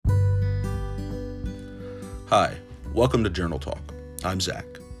Hi, welcome to Journal Talk. I'm Zach.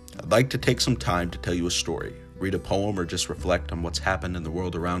 I'd like to take some time to tell you a story, read a poem, or just reflect on what's happened in the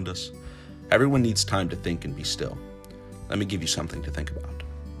world around us. Everyone needs time to think and be still. Let me give you something to think about.